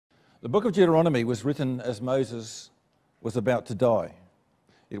The book of Deuteronomy was written as Moses was about to die.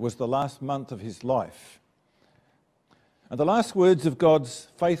 It was the last month of his life. And the last words of God's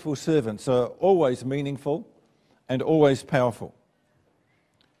faithful servants are always meaningful and always powerful.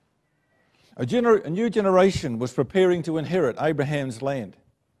 A new generation was preparing to inherit Abraham's land.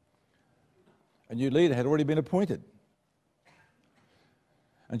 A new leader had already been appointed.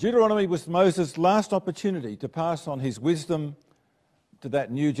 And Deuteronomy was Moses' last opportunity to pass on his wisdom to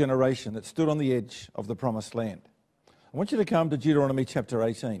that new generation that stood on the edge of the promised land. I want you to come to Deuteronomy chapter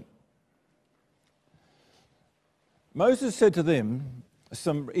 18. Moses said to them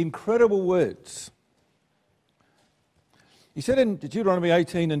some incredible words. He said in Deuteronomy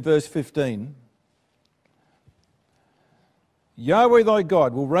 18 and verse 15, Yahweh thy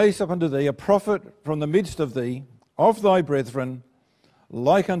God will raise up unto thee a prophet from the midst of thee, of thy brethren,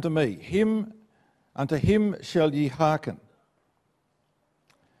 like unto me. Unto him shall ye hearken.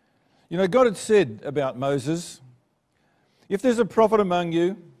 You know, God had said about Moses, if there's a prophet among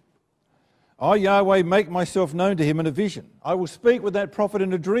you, I, Yahweh, make myself known to him in a vision. I will speak with that prophet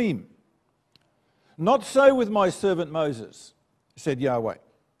in a dream. Not so with my servant Moses, said Yahweh,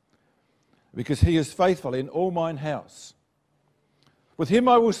 because he is faithful in all mine house. With him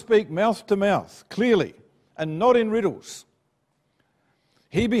I will speak mouth to mouth, clearly, and not in riddles.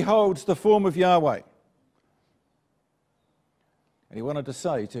 He beholds the form of Yahweh. And he wanted to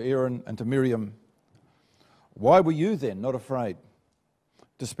say to Aaron and to Miriam, why were you then not afraid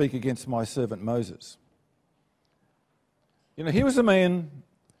to speak against my servant Moses? You know, he was a man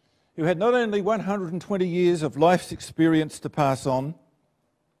who had not only 120 years of life's experience to pass on,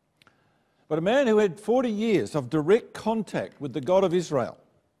 but a man who had 40 years of direct contact with the God of Israel.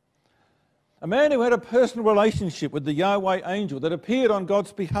 A man who had a personal relationship with the Yahweh angel that appeared on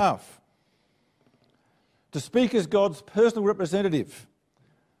God's behalf to speak as God's personal representative.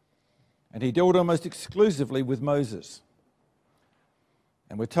 And he dealt almost exclusively with Moses.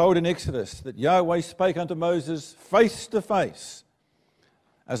 And we're told in Exodus that Yahweh spake unto Moses face to face,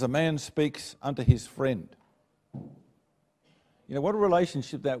 as a man speaks unto his friend. You know, what a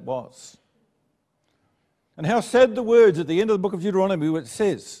relationship that was. And how sad the words at the end of the book of Deuteronomy where it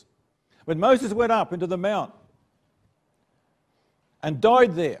says, when Moses went up into the mount and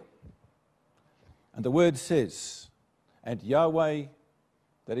died there, and the word says, and Yahweh,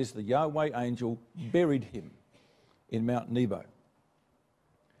 that is the Yahweh angel, buried him in Mount Nebo.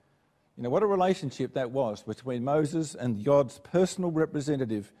 You know, what a relationship that was between Moses and God's personal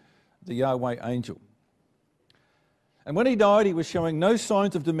representative, the Yahweh angel. And when he died, he was showing no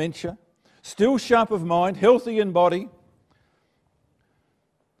signs of dementia, still sharp of mind, healthy in body.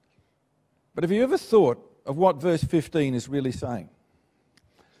 But have you ever thought of what verse 15 is really saying?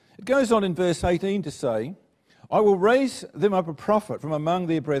 It goes on in verse 18 to say, I will raise them up a prophet from among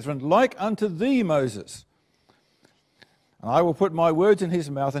their brethren, like unto thee, Moses. And I will put my words in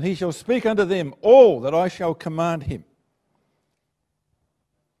his mouth, and he shall speak unto them all that I shall command him.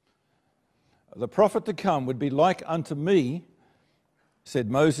 The prophet to come would be like unto me,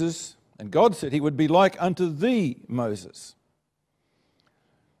 said Moses, and God said he would be like unto thee, Moses.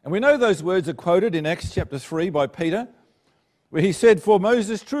 And we know those words are quoted in Acts chapter 3 by Peter, where he said, for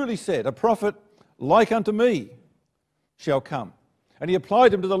Moses truly said, a prophet like unto me shall come. And he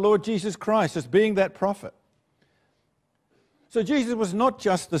applied him to the Lord Jesus Christ as being that prophet. So Jesus was not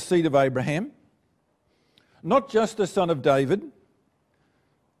just the seed of Abraham, not just the son of David,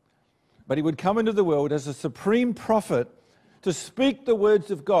 but he would come into the world as a supreme prophet to speak the words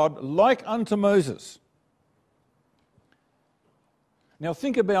of God like unto Moses. Now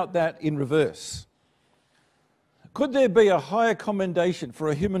think about that in reverse. Could there be a higher commendation for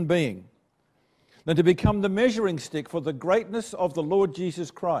a human being than to become the measuring stick for the greatness of the Lord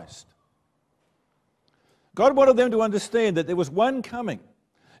Jesus Christ? God wanted them to understand that there was one coming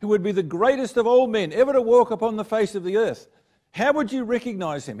who would be the greatest of all men ever to walk upon the face of the earth. How would you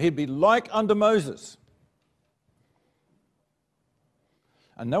recognize him? He'd be like unto Moses.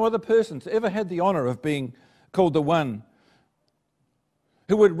 And no other person's ever had the honor of being called the one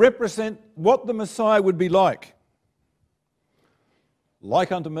who would represent what the Messiah would be like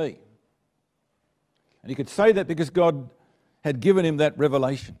unto me. And he could say that because God had given him that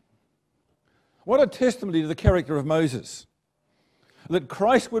revelation. What a testimony to the character of Moses, that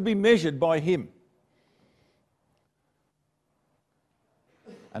Christ would be measured by him.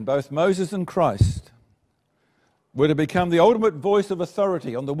 And both Moses and Christ were to become the ultimate voice of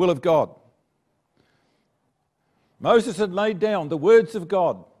authority on the will of God. Moses had laid down the words of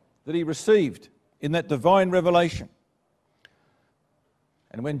God that he received in that divine revelation.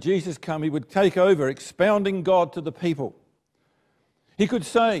 And when Jesus came, he would take over, expounding God to the people. He could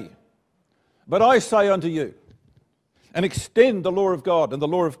say, But I say unto you, and extend the law of God and the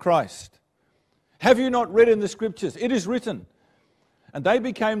law of Christ. Have you not read in the Scriptures? It is written. And they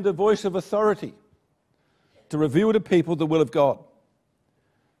became the voice of authority to reveal to people the will of God.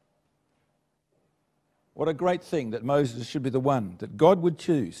 What a great thing that Moses should be the one that God would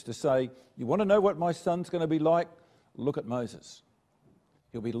choose to say, you want to know what my son's going to be like? Look at Moses.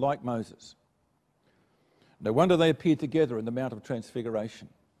 He'll be like Moses. No wonder they appeared together in the Mount of Transfiguration.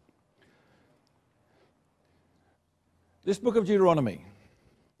 This book of Deuteronomy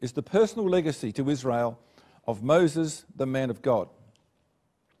is the personal legacy to Israel of Moses, the man of God.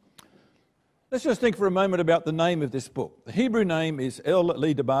 Let's just think for a moment about the name of this book. The Hebrew name is El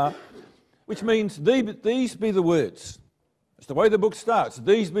Li-Debar, which means these be the words. It's the way the book starts.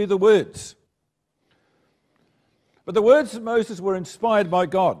 These be the words. But the words of Moses were inspired by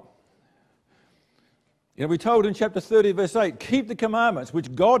God. You know, we're told in chapter 30, verse 8, keep the commandments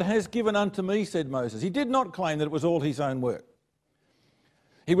which God has given unto me, said Moses. He did not claim that it was all his own work.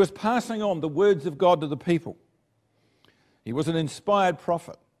 He was passing on the words of God to the people. He was an inspired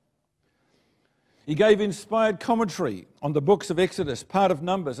prophet. He gave inspired commentary on the books of Exodus, part of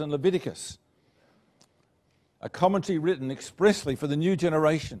Numbers and Leviticus. A commentary written expressly for the new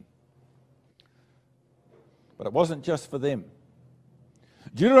generation. But it wasn't just for them.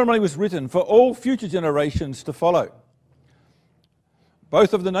 Deuteronomy was written for all future generations to follow,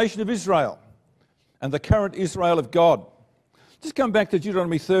 both of the nation of Israel and the current Israel of God. Just come back to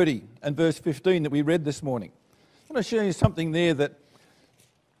Deuteronomy 30 and verse 15 that we read this morning. I want to show you something there that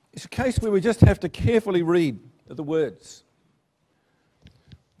is a case where we just have to carefully read the words.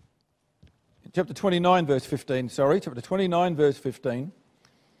 Chapter 29, verse 15, chapter 29, verse 15.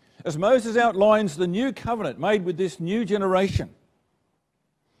 As Moses outlines the new covenant made with this new generation.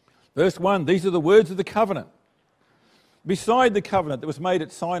 Verse 1, these are the words of the covenant. Beside the covenant that was made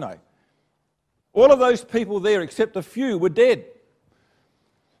at Sinai. All of those people there, except a few, were dead.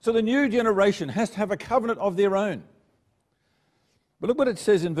 So the new generation has to have a covenant of their own. But look what it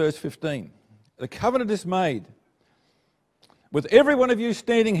says in verse 15. The covenant is made with every one of you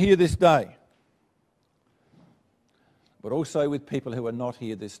standing here this day, but also with people who are not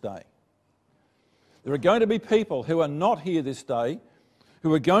here this day. There are going to be people who are not here this day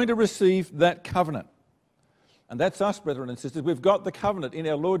who are going to receive that covenant. And that's us, brethren and sisters. We've got the covenant in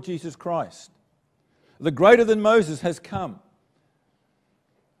our Lord Jesus Christ. The greater than Moses has come.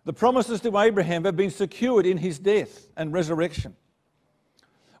 The promises to Abraham have been secured in his death and resurrection.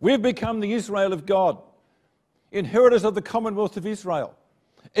 We've become the Israel of God, inheritors of the commonwealth of Israel,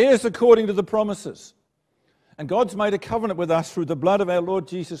 heirs according to the promises. And God's made a covenant with us through the blood of our Lord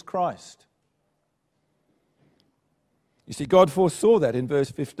Jesus Christ. You see, God foresaw that in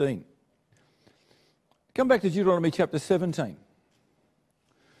verse 15. Come back to Deuteronomy chapter 17.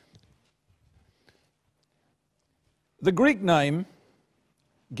 The Greek name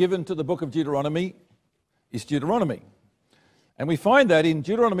given to the book of Deuteronomy is Deuteronomy. And we find that in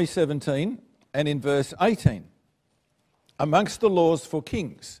Deuteronomy 17 and in verse 18, amongst the laws for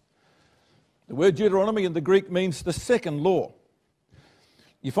kings. The word Deuteronomy in the Greek means the second law.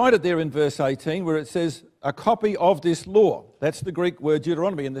 You find it there in verse 18 where it says, a copy of this law. That's the Greek word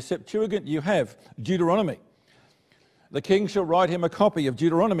Deuteronomy. In the Septuagint you have Deuteronomy. The king shall write him a copy of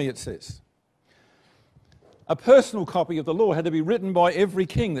Deuteronomy, it says. A personal copy of the law had to be written by every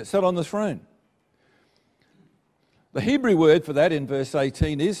king that sat on the throne. The Hebrew word for that in verse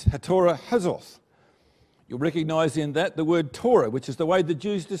 18 is Hatorah Hazoth. You'll recognise in that the word Torah, which is the way the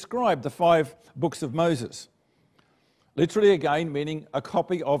Jews describe the 5 books of Moses. Literally again meaning a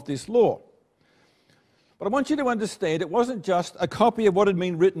copy of this law. But I want you to understand it wasn't just a copy of what had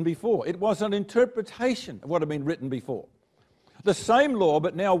been written before. It was an interpretation of what had been written before. The same law,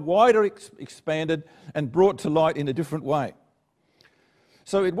 but now wider, expanded and brought to light in a different way.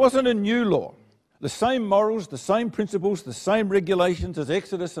 So it wasn't a new law. The same morals, the same principles, the same regulations as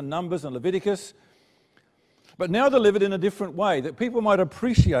Exodus and Numbers and Leviticus, but now delivered in a different way that people might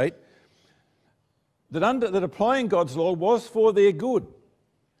appreciate that applying God's law was for their good.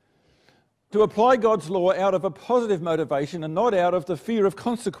 To apply God's law out of a positive motivation and not out of the fear of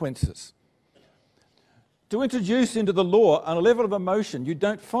consequences. To introduce into the law a level of emotion you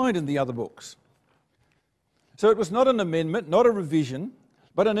don't find in the other books. So it was not an amendment, not a revision,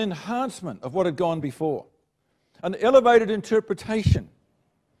 but an enhancement of what had gone before. An elevated interpretation.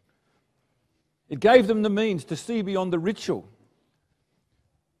 It gave them the means to see beyond the ritual,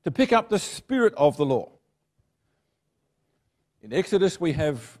 to pick up the spirit of the law. In Exodus we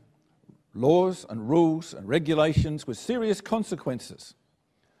have laws and rules and regulations with serious consequences.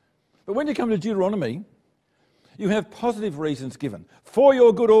 But when you come to Deuteronomy, you have positive reasons given, for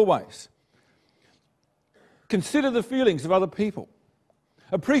your good always, Consider the feelings of other people.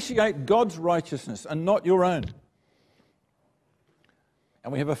 Appreciate God's righteousness and not your own.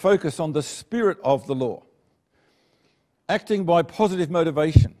 And we have a focus on the spirit of the law, acting by positive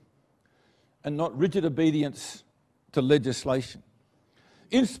motivation and not rigid obedience to legislation.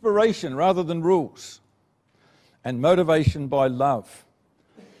 Inspiration rather than rules, and motivation by love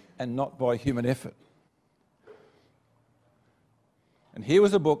and not by human effort. And here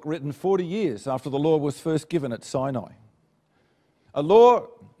was a book written 40 years after the law was first given at Sinai. A law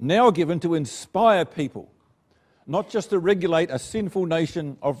now given to inspire people, not just to regulate a sinful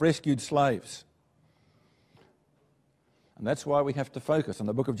nation of rescued slaves. And that's why we have to focus on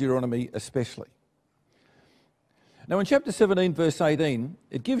the book of Deuteronomy especially. Now in chapter 17, verse 18,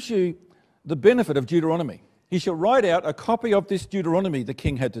 it gives you the benefit of Deuteronomy. He shall write out a copy of this Deuteronomy the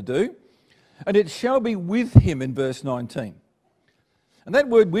king had to do, and it shall be with him in verse 19. And that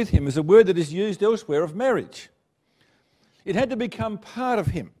word with him is a word that is used elsewhere of marriage. It had to become part of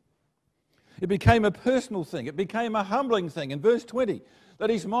him. It became a personal thing. It became a humbling thing. In verse 20,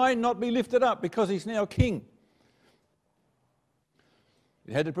 that his mind not be lifted up because he's now king.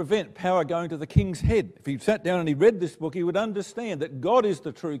 It had to prevent power going to the king's head. If he sat down and he read this book, he would understand that God is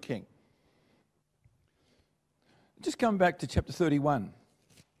the true king. Just come back to chapter 31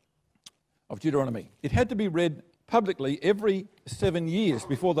 of Deuteronomy. It had to be read publicly every 7 years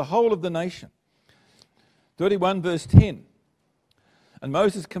before the whole of the nation. 31 verse 10. And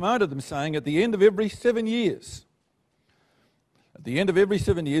Moses commanded them, saying, at the end of every 7 years, in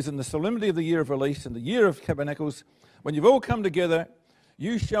the solemnity of the year of release, and the year of tabernacles, when you've all come together,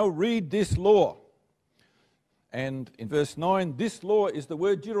 you shall read this law. And in verse 9, this law is the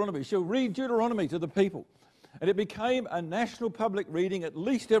word Deuteronomy. You shall read Deuteronomy to the people. And it became a national public reading at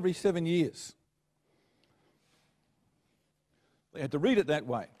least every 7 years. They had to read it that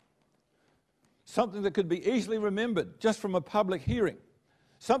way. Something that could be easily remembered just from a public hearing.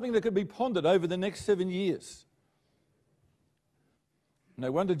 Something that could be pondered over the next 7 years.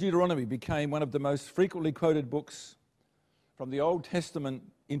 No wonder Deuteronomy became one of the most frequently quoted books from the Old Testament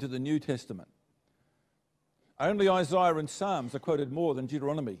into the New Testament. Only Isaiah and Psalms are quoted more than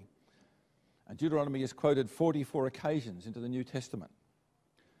Deuteronomy. And Deuteronomy is quoted 44 occasions into the New Testament.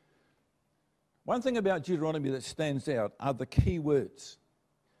 One thing about Deuteronomy that stands out are the key words.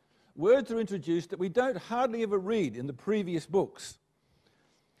 Words are introduced that we don't hardly ever read in the previous books.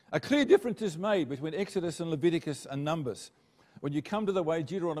 A clear difference is made between Exodus and Leviticus and Numbers when you come to the way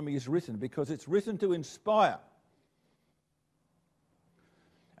Deuteronomy is written, because it's written to inspire.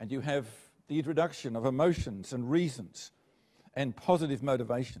 And you have the introduction of emotions and reasons and positive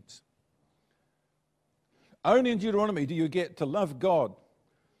motivations. Only in Deuteronomy do you get to love God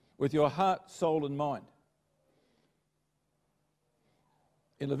with your heart, soul and mind.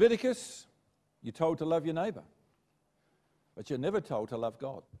 In Leviticus, you're told to love your neighbour, but you're never told to love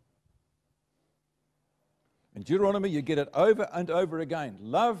God. In Deuteronomy, you get it over and over again.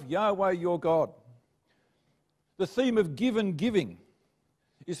 Love Yahweh your God. The theme of give and giving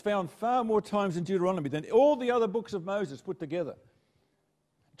is found far more times in Deuteronomy than all the other books of Moses put together.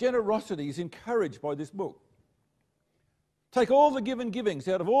 Generosity is encouraged by this book. Take all the give and givings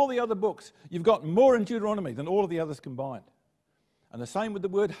out of all the other books. You've got more in Deuteronomy than all of the others combined. And the same with the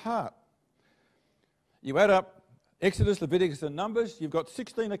word heart. You add up Exodus, Leviticus and Numbers, you've got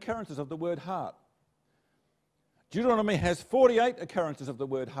 16 occurrences of the word heart. Deuteronomy has 48 occurrences of the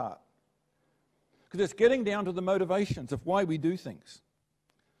word heart. Because it's getting down to the motivations of why we do things.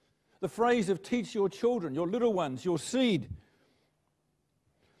 The phrase of teach your children, your little ones, your seed,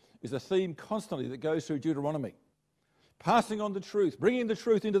 is a theme constantly that goes through Deuteronomy. Passing on the truth, bringing the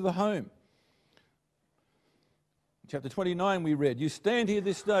truth into the home. In chapter 29 we read, you stand here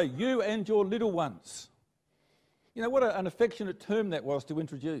this day, you and your little ones. You know what an affectionate term that was to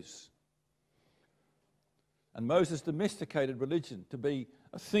introduce. And Moses domesticated religion to be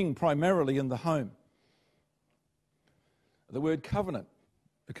a thing primarily in the home. The word covenant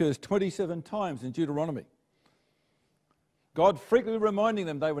occurs 27 times in Deuteronomy. God frequently reminding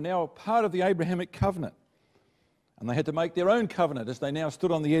them they were now part of the Abrahamic covenant. And they had to make their own covenant as they now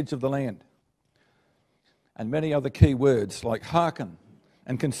stood on the edge of the land. And many other key words like hearken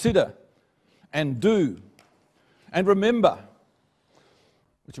and consider and do and remember,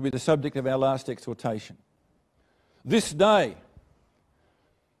 which will be the subject of our last exhortation. This day,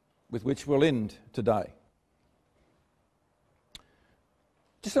 with which we'll end today.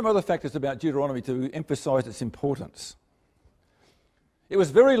 Just some other factors about Deuteronomy to emphasise its importance. It was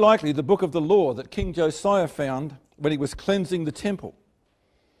very likely the book of the law that King Josiah found when he was cleansing the temple.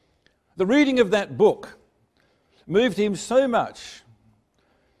 The reading of that book moved him so much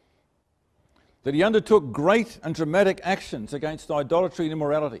that he undertook great and dramatic actions against idolatry and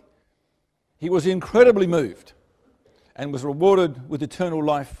immorality. He was incredibly moved and was rewarded with eternal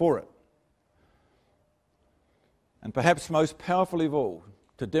life for it. And perhaps most powerfully of all,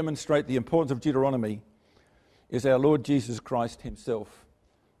 to demonstrate the importance of Deuteronomy, is our Lord Jesus Christ himself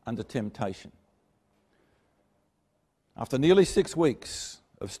under temptation. After nearly 6 weeks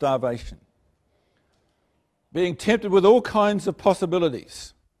of starvation, being tempted with all kinds of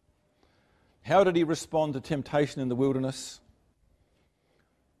possibilities, how did he respond to temptation in the wilderness?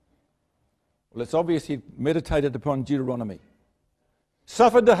 Well, it's obvious he meditated upon Deuteronomy.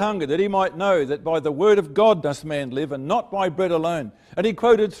 Suffered the hunger that he might know that by the word of God does man live and not by bread alone. And he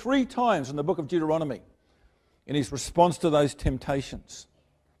quoted 3 times from the book of Deuteronomy in his response to those temptations.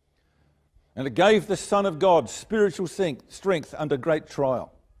 And it gave the Son of God spiritual strength under great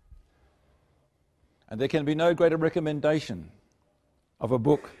trial. And there can be no greater recommendation of a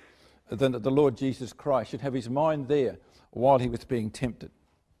book than that the Lord Jesus Christ should have his mind there while he was being tempted.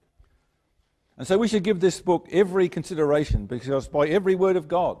 And so we should give this book every consideration, because by every word of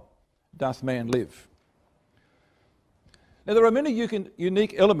God doth man live. Now there are many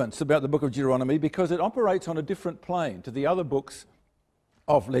unique elements about the book of Deuteronomy because it operates on a different plane to the other books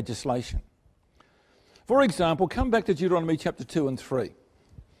of legislation. For example, come back to Deuteronomy chapter 2 and 3.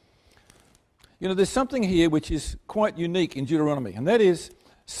 You know, there's something here which is quite unique in Deuteronomy, and that is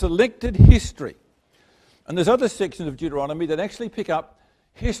selected history. And there's other sections of Deuteronomy that actually pick up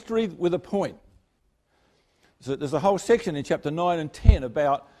history with a point. So there's a whole section in chapter 9 and 10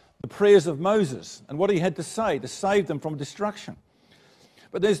 about the prayers of Moses and what he had to say to save them from destruction.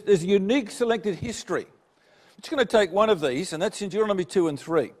 But there's unique selected history. I'm just going to take one of these, and that's in Deuteronomy 2 and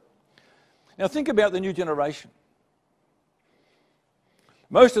 3. Now think about the new generation.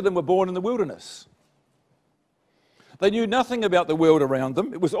 Most of them were born in the wilderness. They knew nothing about the world around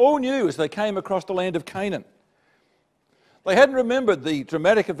them. It was all new as they came across the land of Canaan. They hadn't remembered the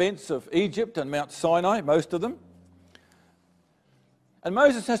dramatic events of Egypt and Mount Sinai, most of them. And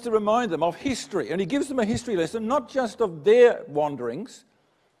Moses has to remind them of history, and he gives them a history lesson, not just of their wanderings,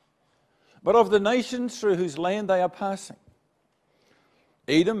 but of the nations through whose land they are passing.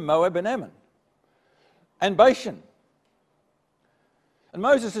 Edom, Moab, and Ammon, and Bashan. And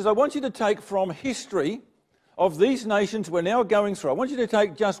Moses says, I want you to take from history of these nations we're now going through, I want you to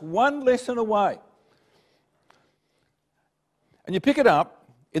take just one lesson away. And you pick it up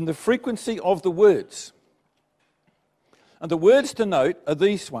in the frequency of the words. And the words to note are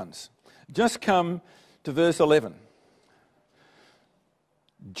these ones. Just come to verse 11.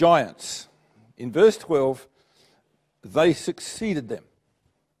 Giants. In verse 12, they succeeded them.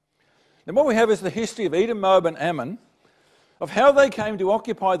 And what we have is the history of Edom, Moab, and Ammon, of how they came to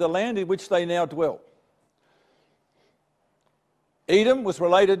occupy the land in which they now dwell. Edom was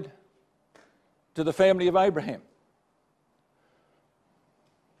related to the family of Abraham.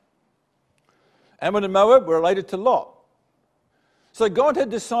 Ammon and Moab were related to Lot. So God had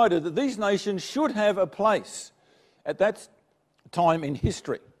decided that these nations should have a place at that time in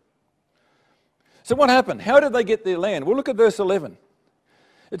history. So what happened? How did they get their land? Well, look at verse 11.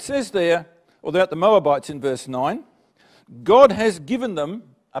 It says there, or about the Moabites in verse 9, God has given them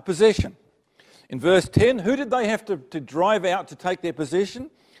a possession. In verse 10, who did they have to drive out to take their possession?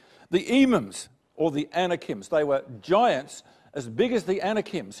 The Emims, or the Anakims. They were giants as big as the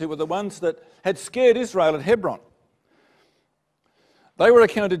Anakims, who were the ones that had scared Israel at Hebron. They were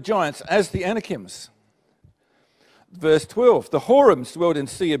accounted giants as the Anakims. Verse 12, the Horims dwelled in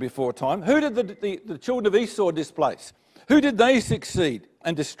Seir before time. Who did the children of Esau displace? Who did they succeed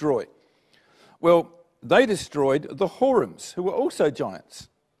and destroy? Well, they destroyed the Horims, who were also giants.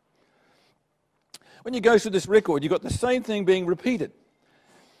 When you go through this record, you've got the same thing being repeated.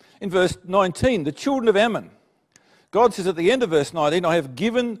 In verse 19, the children of Ammon. God says at the end of verse 19, I have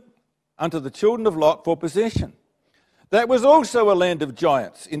given unto the children of Lot for possession. That was also a land of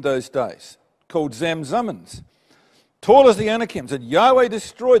giants in those days, called Zamzummans, tall as the Anakims, and Yahweh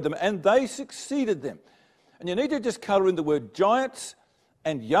destroyed them, and they succeeded them. And you need to just colour in the word giants,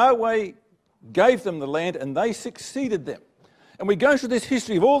 and Yahweh gave them the land, and they succeeded them. And we go through this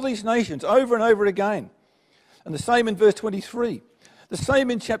history of all these nations over and over again. And the same in verse 23. The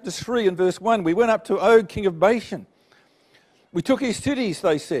same in chapter 3 and verse 1. We went up to Og, king of Bashan. We took his cities,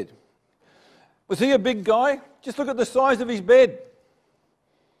 they said. Was he a big guy? Just look at the size of his bed.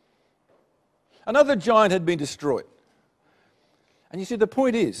 Another giant had been destroyed. And you see, the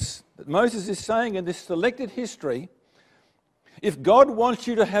point is that Moses is saying in this selected history, if God wants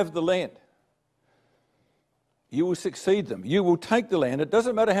you to have the land, you will succeed them. You will take the land. It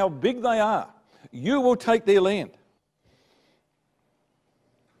doesn't matter how big they are. You will take their land.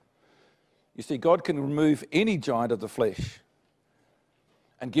 You see, God can remove any giant of the flesh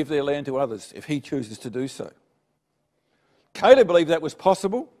and give their land to others if he chooses to do so. Caleb believed that was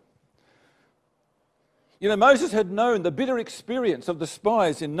possible. You know, Moses had known the bitter experience of the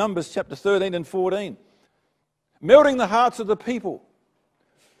spies in Numbers chapter 13 and 14, melting the hearts of the people.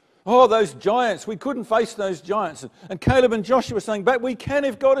 Oh, those giants, we couldn't face those giants. And Caleb and Joshua were saying, but we can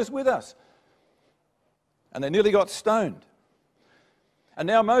if God is with us. And they nearly got stoned. And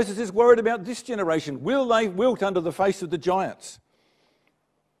now Moses is worried about this generation. Will they wilt under the face of the giants?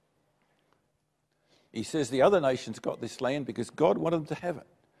 He says the other nations got this land because God wanted them to have it.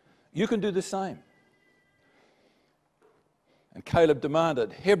 You can do the same. And Caleb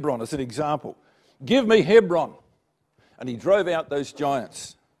demanded Hebron as an example. Give me Hebron. And he drove out those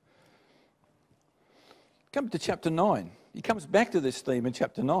giants. Come to chapter 9. He comes back to this theme in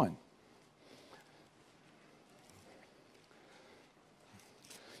chapter 9.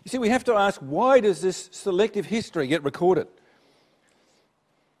 You see, we have to ask, why does this selective history get recorded?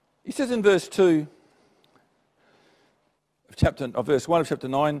 He says in verse 2 of verse 1 of chapter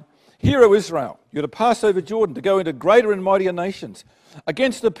 9, Hear, O Israel, you are to pass over Jordan to go into greater and mightier nations,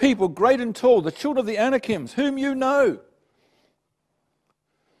 against the people great and tall, the children of the Anakims, whom you know.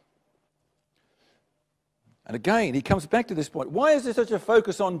 And again, he comes back to this point. Why is there such a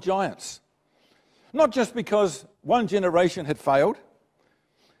focus on giants? Not just because one generation had failed.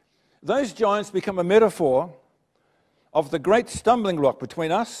 Those giants become a metaphor of the great stumbling block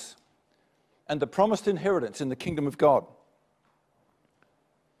between us and the promised inheritance in the kingdom of God.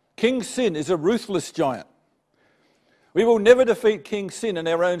 King Sin is a ruthless giant. We will never defeat King Sin in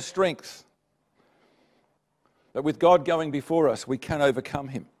our own strength. But with God going before us, we can overcome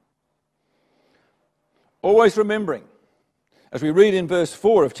him. Always remembering, as we read in verse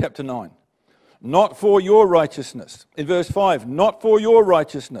 4 of chapter 9, not for your righteousness. In verse 5, not for your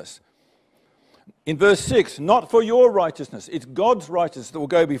righteousness. In verse 6, not for your righteousness. It's God's righteousness that will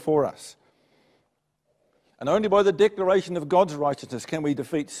go before us. And only by the declaration of God's righteousness can we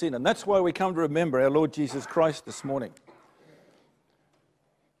defeat sin. And that's why we come to remember our Lord Jesus Christ this morning.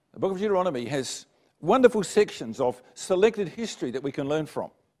 The book of Deuteronomy has wonderful sections of selected history that we can learn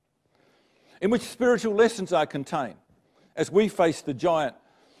from, in which spiritual lessons are contained as we face the giant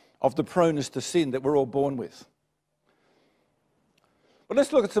of the proneness to sin that we're all born with. But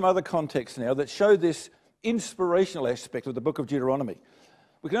let's look at some other contexts now that show this inspirational aspect of the book of Deuteronomy.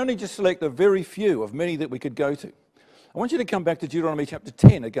 We can only just select a very few of many that we could go to. I want you to come back to Deuteronomy chapter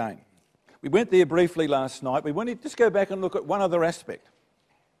 10 again. We went there briefly last night. We want to just go back and look at one other aspect.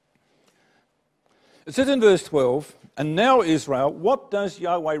 It says in verse 12, And now, Israel, what does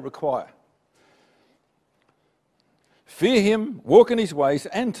Yahweh require? Fear him, walk in his ways,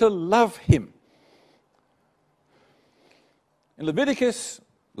 and to love him. In Leviticus,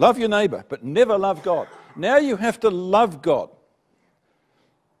 love your neighbour, but never love God. Now you have to love God.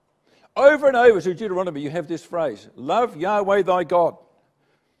 Over and over through Deuteronomy, you have this phrase, love Yahweh thy God.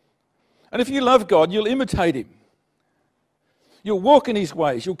 And if you love God, you'll imitate him. You'll walk in his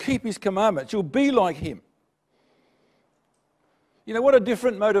ways. You'll keep his commandments. You'll be like him. You know, what a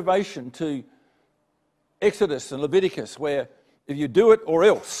different motivation to Exodus and Leviticus, where if you do it or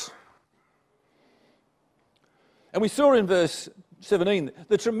else. And we saw in verse 17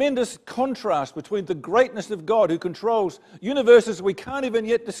 the tremendous contrast between the greatness of God, who controls universes we can't even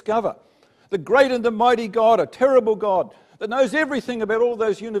yet discover, the great and the mighty God, a terrible God that knows everything about all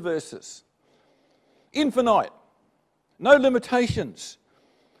those universes, infinite, no limitations,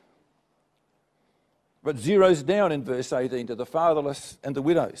 but zeroes down in verse 18 to the fatherless and the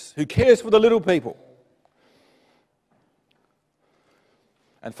widows, who cares for the little people.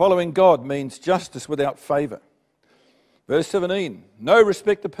 And following God means justice without favour. Verse 17, no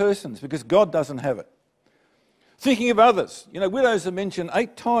respect to persons, because God doesn't have it. Thinking of others. You know, widows are mentioned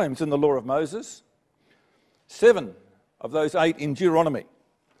 8 times in the law of Moses. 7 of those 8 in Deuteronomy.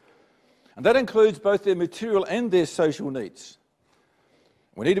 And that includes both their material and their social needs.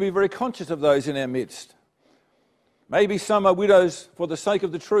 We need to be very conscious of those in our midst. Maybe some are widows for the sake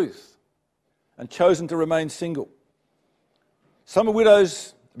of the truth and chosen to remain single. Some are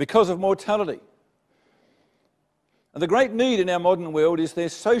widows because of mortality. And the great need in our modern world is their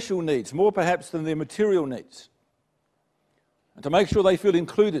social needs, more perhaps than their material needs. And to make sure they feel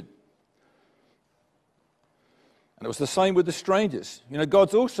included. And it was the same with the strangers. You know,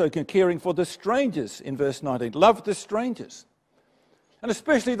 God's also caring for the strangers in verse 19. Love the strangers. And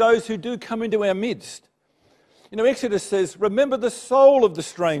especially those who do come into our midst. You know, Exodus says, remember the soul of the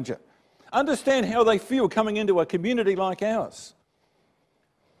stranger. Understand how they feel coming into a community like ours.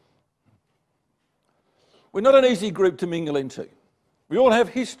 We're not an easy group to mingle into. We all have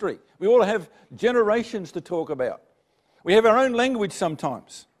history. We all have generations to talk about. We have our own language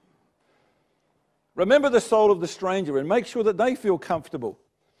sometimes. Remember the soul of the stranger and make sure that they feel comfortable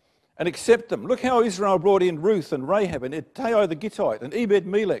and accept them. Look how Israel brought in Ruth and Rahab and Ittai the Gittite and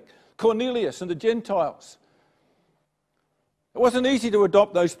Ebed-Melech, Cornelius and the Gentiles. It wasn't easy to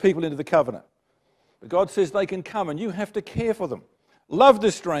adopt those people into the covenant. But God says they can come and you have to care for them. Love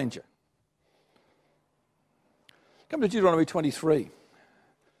the stranger. Come to Deuteronomy 23.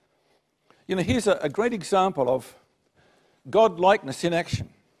 You know, here's a great example of God-likeness in action.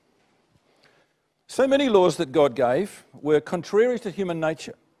 So many laws that God gave were contrary to human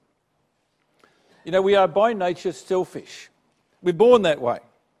nature. You know, we are by nature selfish. We're born that way.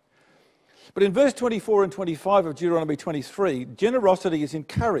 But in verse 24 and 25 of Deuteronomy 23, generosity is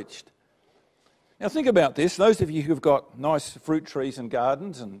encouraged. Now think about this, those of you who've got nice fruit trees and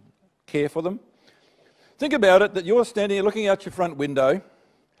gardens and care for them. Think about it, that you're standing here looking out your front window.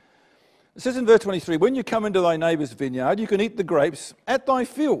 It says in verse 23, when you come into thy neighbour's vineyard, you can eat the grapes at thy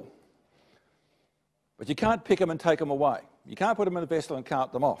fill. But you can't pick them and take them away. You can't put them in a vessel and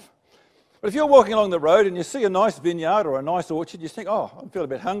cart them off. But if you're walking along the road and you see a nice vineyard or a nice orchard, you think, oh, I feel a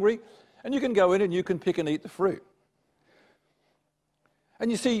bit hungry. And you can go in and you can pick and eat the fruit. And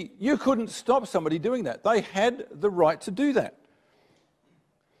you see, you couldn't stop somebody doing that. They had the right to do that.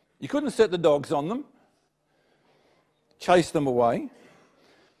 You couldn't set the dogs on them, chase them away.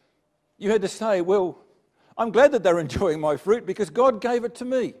 You had to say, well, I'm glad that they're enjoying my fruit because God gave it to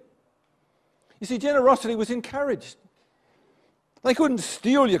me. You see, generosity was encouraged. They couldn't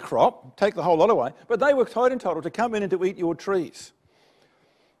steal your crop, take the whole lot away, but they were quite entitled to come in and to eat your trees.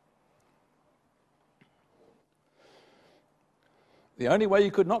 The only way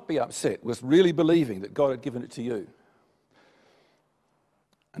you could not be upset was really believing that God had given it to you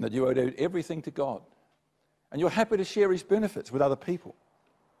and that you owed everything to God and you're happy to share his benefits with other people.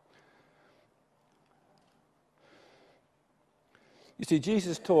 You see,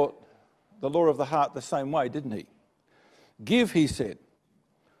 Jesus taught the law of the heart the same way, didn't he? Give, he said.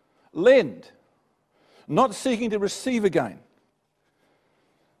 Lend, not seeking to receive again.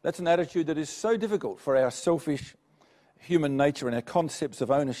 That's an attitude that is so difficult for our selfish human nature and our concepts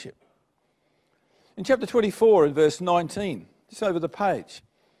of ownership. In chapter 24 and verse 19, just over the page,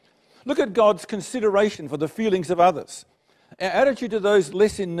 look at God's consideration for the feelings of others, our attitude to those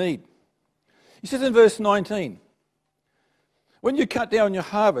less in need. He says in verse 19, when you cut down your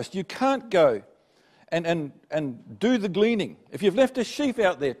harvest, you can't go and do the gleaning. If you've left a sheaf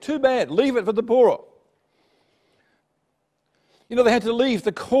out there, too bad, leave it for the poor. You know, they had to leave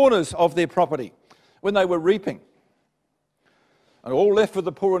the corners of their property when they were reaping. And all left for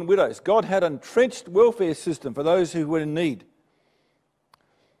the poor and widows. God had an entrenched welfare system for those who were in need.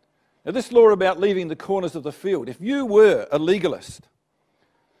 Now this law about leaving the corners of the field, if you were a legalist,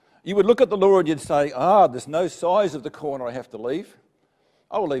 you would look at the law and you'd say, there's no size of the corner I have to leave.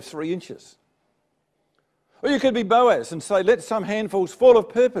 I will leave 3 inches. Or you could be Boaz and say, let some handfuls fall of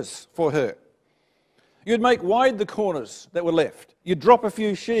purpose for her. You'd make wide the corners that were left. You'd drop a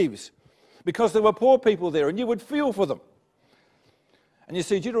few sheaves because there were poor people there and you would feel for them. And you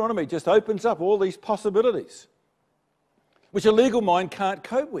see, Deuteronomy just opens up all these possibilities, which a legal mind can't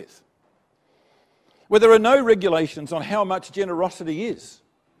cope with. Where there are no regulations on how much generosity is.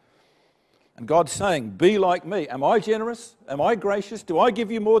 And God's saying, be like me. Am I generous? Am I gracious? Do I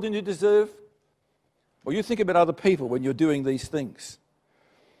give you more than you deserve? Well, you think about other people when you're doing these things.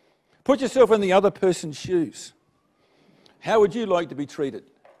 Put yourself in the other person's shoes. How would you like to be treated?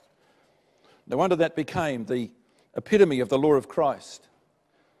 No wonder that became the epitome of the law of Christ.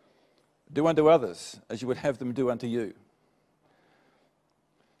 Do unto others as you would have them do unto you.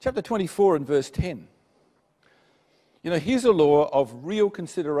 Chapter 24 and verse 10. You know, here's a law of real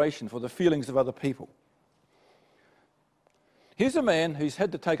consideration for the feelings of other people. Here's a man who's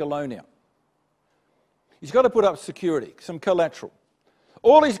had to take a loan out. He's got to put up security, some collateral.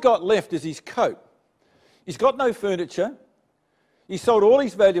 All he's got left is his coat. He's got no furniture. He's sold all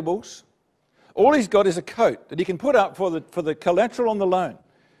his valuables. All he's got is a coat that he can put up for the collateral on the loan.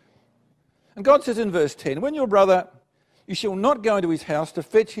 And God says in verse 10, when your brother, you shall not go into his house to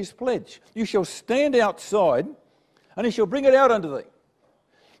fetch his pledge. You shall stand outside and he shall bring it out unto thee.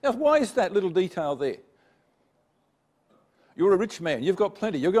 Now, why is that little detail there? You're a rich man. You've got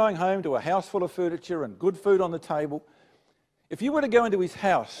plenty. You're going home to a house full of furniture and good food on the table. If you were to go into his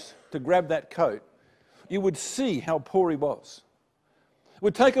house to grab that coat, you would see how poor he was. It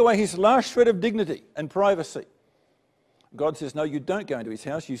would take away his last shred of dignity and privacy. God says, no, you don't go into his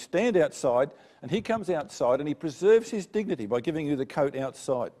house. You stand outside, and he comes outside, and he preserves his dignity by giving you the coat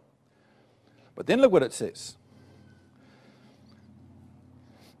outside. But then look what it says.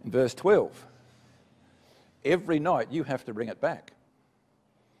 In verse 12, every night you have to bring it back.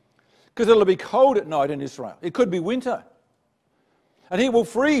 Because it'll be cold at night in Israel. It could be winter. And he will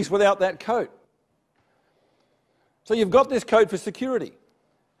freeze without that coat. So you've got this coat for security.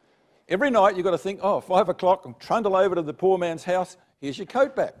 Every night you've got to think, oh, 5 o'clock, I'm trundle over to the poor man's house, here's your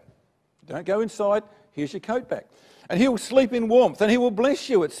coat back. Don't go inside, here's your coat back. And he will sleep in warmth, and he will bless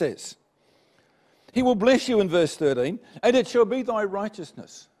you, it says. He will bless you in verse 13, and it shall be thy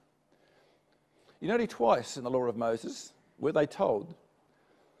righteousness. You know, only twice in the law of Moses were they told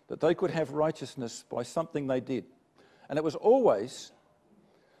that they could have righteousness by something they did. And it was always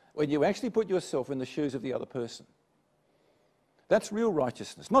when you actually put yourself in the shoes of the other person. That's real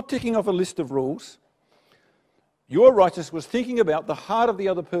righteousness, not ticking off a list of rules. Your righteousness was thinking about the heart of the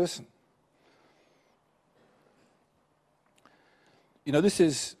other person. You know, this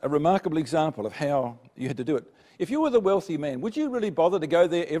is a remarkable example of how you had to do it. If you were the wealthy man, would you really bother to go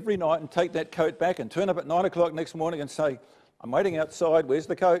there every night and take that coat back and turn up at 9 o'clock next morning and say, I'm waiting outside, where's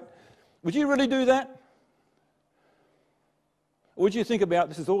the coat? Would you really do that? Or would you think about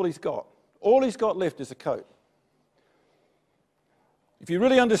this is all he's got? All he's got left is a coat. If you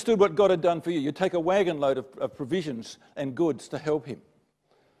really understood what God had done for you, you'd take a wagon load of provisions and goods to help him.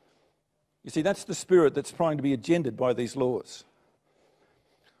 You see, that's the spirit that's trying to be engendered by these laws.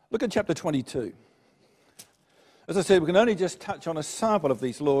 Look at chapter 22. As I said, we can only just touch on a sample of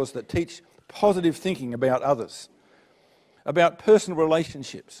these laws that teach positive thinking about others, about personal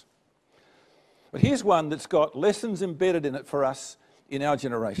relationships. But here's one that's got lessons embedded in it for us in our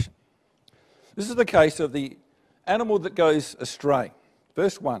generation. This is the case of the animal that goes astray.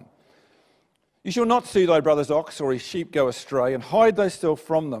 Verse 1, you shall not see thy brother's ox or his sheep go astray, and hide thyself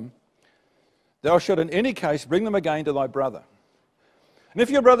from them. Thou shalt in any case bring them again to thy brother. And if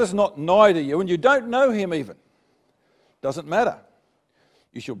your brother's not nigh to you, and you don't know him even, doesn't matter.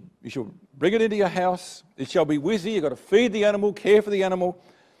 You shall bring it into your house. It shall be with you. You've got to feed the animal, care for the animal,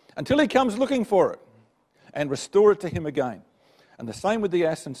 until he comes looking for it, and restore it to him again. And the same with the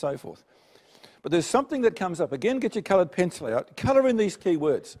ass and so forth. But there's something that comes up. Again, get your coloured pencil out. Colour in these key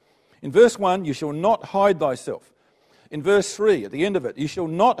words. In verse 1, you shall not hide thyself. In verse 3, at the end of it, you shall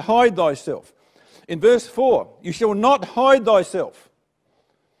not hide thyself. In verse 4, you shall not hide thyself.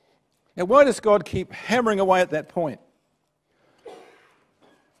 Now, why does God keep hammering away at that point?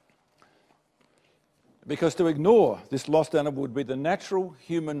 Because to ignore this lost animal would be the natural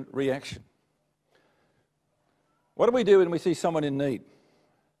human reaction. What do we do when we see someone in need?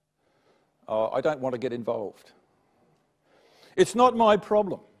 Oh, I don't want to get involved. It's not my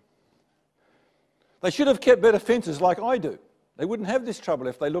problem. They should have kept better fences like I do. They wouldn't have this trouble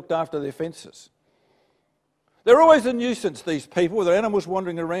if they looked after their fences. They're always a nuisance, these people, with their animals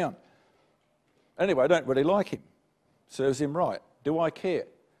wandering around. Anyway, I don't really like him. Serves him right. Do I care?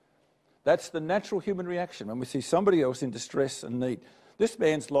 That's the natural human reaction when we see somebody else in distress and need. This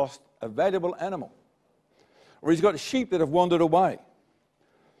man's lost a valuable animal. Or he's got sheep that have wandered away.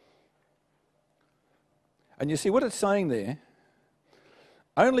 And you see what it's saying there,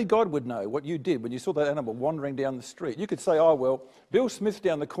 only God would know what you did when you saw that animal wandering down the street. You could say, oh, well, Bill Smith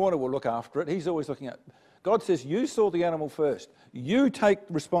down the corner will look after it. He's always looking at it. God says, you saw the animal first. You take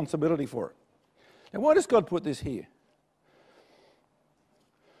responsibility for it. Now, why does God put this here?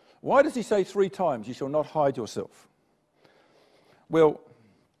 Why does he say 3 times, you shall not hide yourself? Well,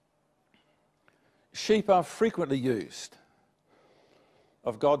 sheep are frequently used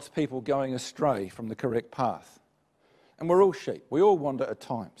of God's people going astray from the correct path. And we're all sheep. We all wander at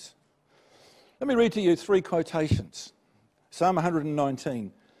times. Let me read to you 3 quotations. Psalm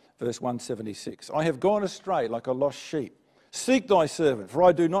 119, verse 176. I have gone astray like a lost sheep. Seek thy servant, for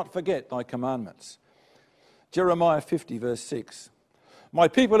I do not forget thy commandments. Jeremiah 50, verse 6. My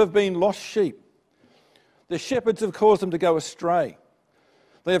people have been lost sheep. The shepherds have caused them to go astray.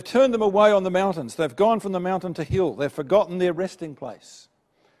 They have turned them away on the mountains. They've gone from the mountain to hill. They've forgotten their resting place.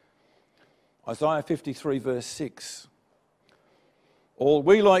 Isaiah 53, verse 6. All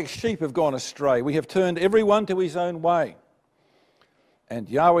we like sheep have gone astray. We have turned every one to his own way. And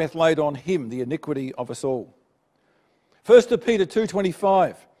Yahweh hath laid on him the iniquity of us all. 1 Peter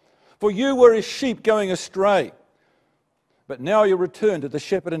 2:25. For you were as sheep going astray, but now you return to the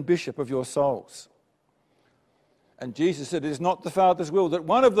shepherd and bishop of your souls. And Jesus said, it is not the Father's will that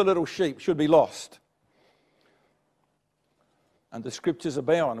one of the little sheep should be lost. And the scriptures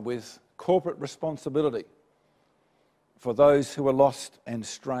abound with corporate responsibility for those who are lost and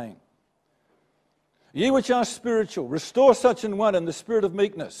straying. Ye which are spiritual, restore such an one in the spirit of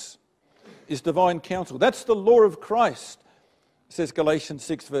meekness, is divine counsel. That's the law of Christ, says Galatians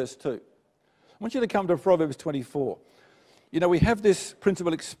 6, verse 2. I want you to come to Proverbs 24. You know, we have this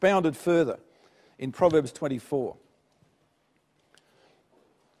principle expounded further in Proverbs 24.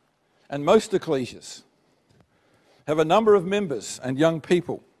 And most ecclesias have a number of members and young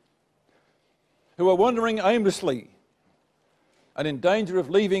people who are wandering aimlessly and in danger of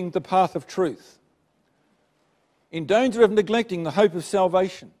leaving the path of truth, in danger of neglecting the hope of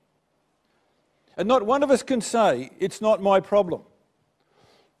salvation. And not one of us can say, it's not my problem.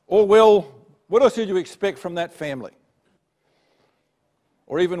 Or, well, what else did you expect from that family?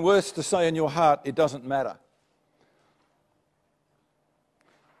 Or even worse, to say in your heart, it doesn't matter.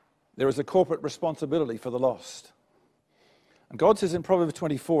 There is a corporate responsibility for the lost. And God says in Proverbs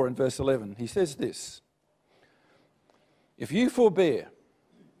 24 and verse 11, he says this, if you forbear,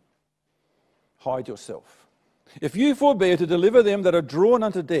 hide yourself. If you forbear to deliver them that are drawn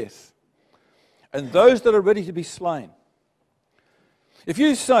unto death, and those that are ready to be slain. If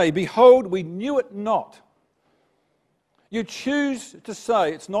you say, behold, we knew it not, you choose to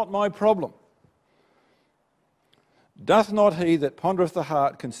say, it's not my problem. Doth not he that pondereth the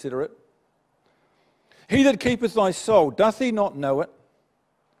heart consider it? He that keepeth thy soul, doth he not know it?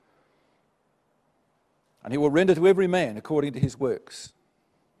 And he will render to every man according to his works.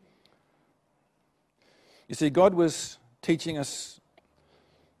 You see, God was teaching us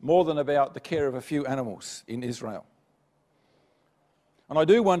more than about the care of a few animals in Israel. And I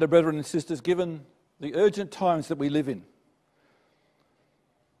do wonder, brethren and sisters, given the urgent times that we live in,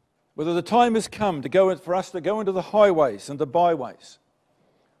 whether the time has come for us to go into the highways and the byways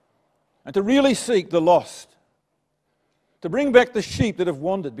and to really seek the lost, to bring back the sheep that have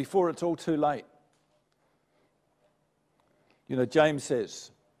wandered before it's all too late. You know, James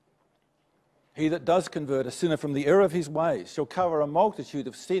says, he that does convert a sinner from the error of his ways shall cover a multitude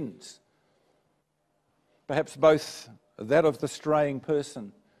of sins, perhaps both that of the straying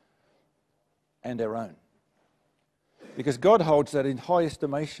person and our own. Because God holds that in high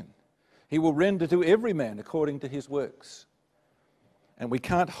estimation. He will render to every man according to his works. And we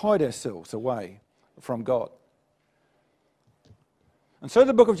can't hide ourselves away from God. And so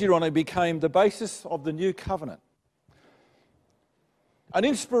the book of Deuteronomy became the basis of the new covenant. An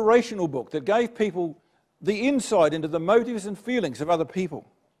inspirational book that gave people the insight into the motives and feelings of other people.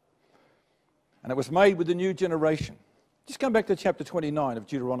 And it was made with the new generation. Just come back to chapter 29 of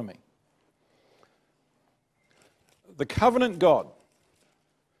Deuteronomy. The covenant God.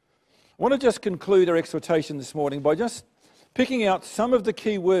 I want to just conclude our exhortation this morning by just picking out some of the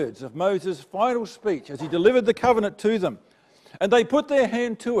key words of Moses' final speech as he delivered the covenant to them. And they put their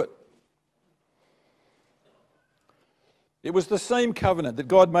hand to it. It was the same covenant that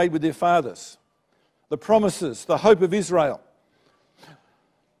God made with their fathers. The promises, the hope of Israel.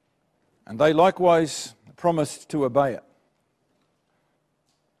 And they likewise promised to obey it.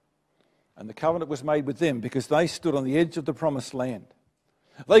 And the covenant was made with them because they stood on the edge of the promised land.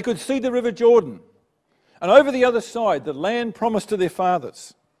 They could see the river Jordan. And over the other side, the land promised to their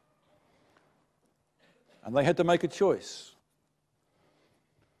fathers. And they had to make a choice.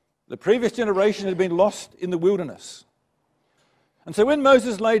 The previous generation had been lost in the wilderness. And so when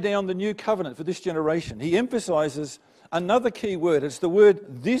Moses laid down the new covenant for this generation, he emphasizes another key word. It's the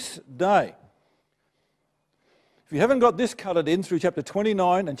word this day. If you haven't got this coloured in through chapter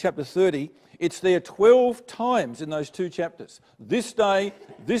 29 and chapter 30, it's there 12 times in those two chapters. This day,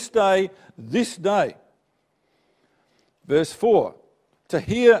 this day, this day. Verse 4, to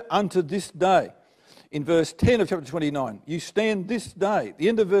hear unto this day. In verse 10 of chapter 29, you stand this day. The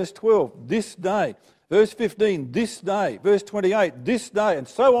end of verse 12, this day. Verse 15, this day. Verse 28, this day. And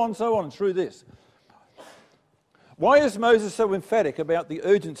so on through this. Why is Moses so emphatic about the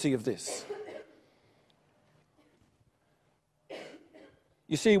urgency of this?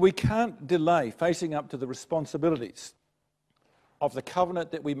 You see, we can't delay facing up to the responsibilities of the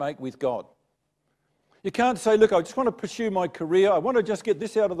covenant that we make with God. You can't say, look, I just want to pursue my career. I want to just get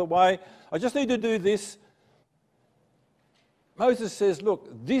this out of the way. I just need to do this. Moses says, look,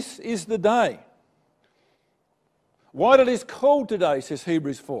 this is the day. Why it is called today, says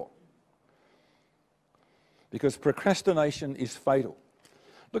Hebrews 4. Because procrastination is fatal.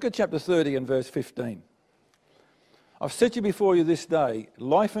 Look at chapter 30 and verse 15. I've set you before you this day,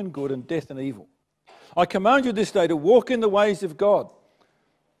 life and good and death and evil. I command you this day to walk in the ways of God.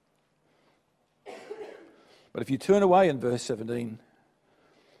 But if you turn away in verse 17,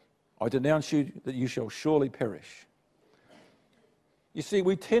 I denounce you that you shall surely perish. You see,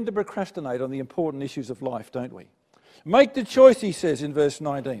 we tend to procrastinate on the important issues of life, don't we? Make the choice, he says in verse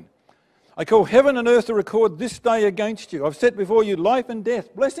 19. I call heaven and earth to record this day against you. I've set before you life and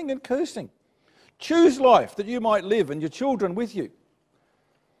death, blessing and cursing. Choose life that you might live and your children with you.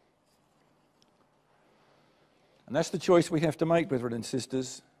 And that's the choice we have to make, brethren and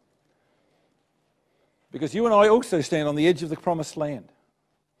sisters, because you and I also stand on the edge of the promised land.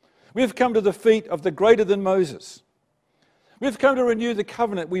 We have come to the feet of the greater than Moses. We have come to renew the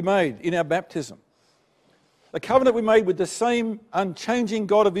covenant we made in our baptism, the covenant we made with the same unchanging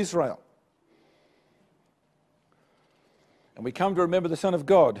God of Israel. And we come to remember the Son of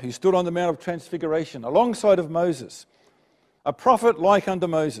God who stood on the Mount of Transfiguration alongside of Moses, a prophet like unto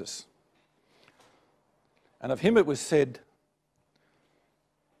Moses. And of him it was said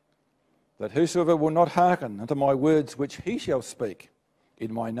that whosoever will not hearken unto my words which he shall speak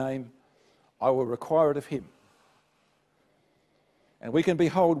in my name, I will require it of him. And we can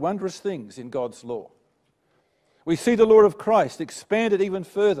behold wondrous things in God's law. We see the law of Christ expanded even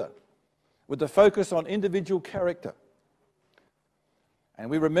further with the focus on individual character. And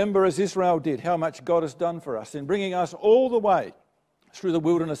we remember, as Israel did, how much God has done for us in bringing us all the way through the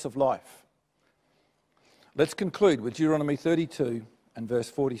wilderness of life. Let's conclude with Deuteronomy 32 and verse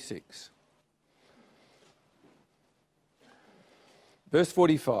 46. Verse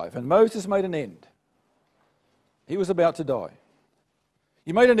 45, and Moses made an end. He was about to die.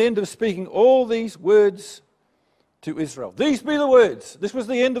 He made an end of speaking all these words to Israel. These be the words. This was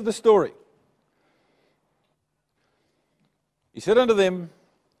the end of the story. He said unto them,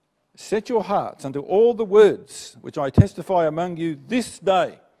 set your hearts unto all the words which I testify among you this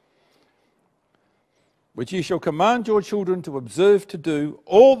day, which ye shall command your children to observe to do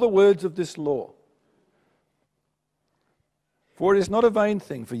all the words of this law. For it is not a vain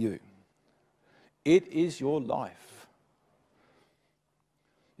thing for you. It is your life.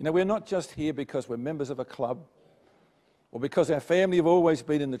 You know, we're not just here because we're members of a club or because our family have always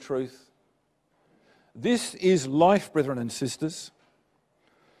been in the truth. This is life, brethren and sisters.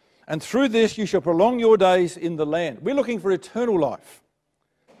 And through this you shall prolong your days in the land. We're looking for eternal life,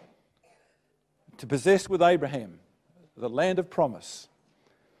 to possess with Abraham the land of promise,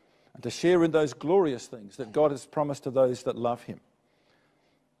 and to share in those glorious things that God has promised to those that love him.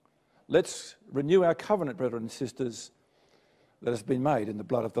 Let's renew our covenant, brethren and sisters, that has been made in the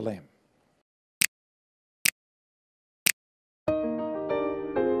blood of the Lamb.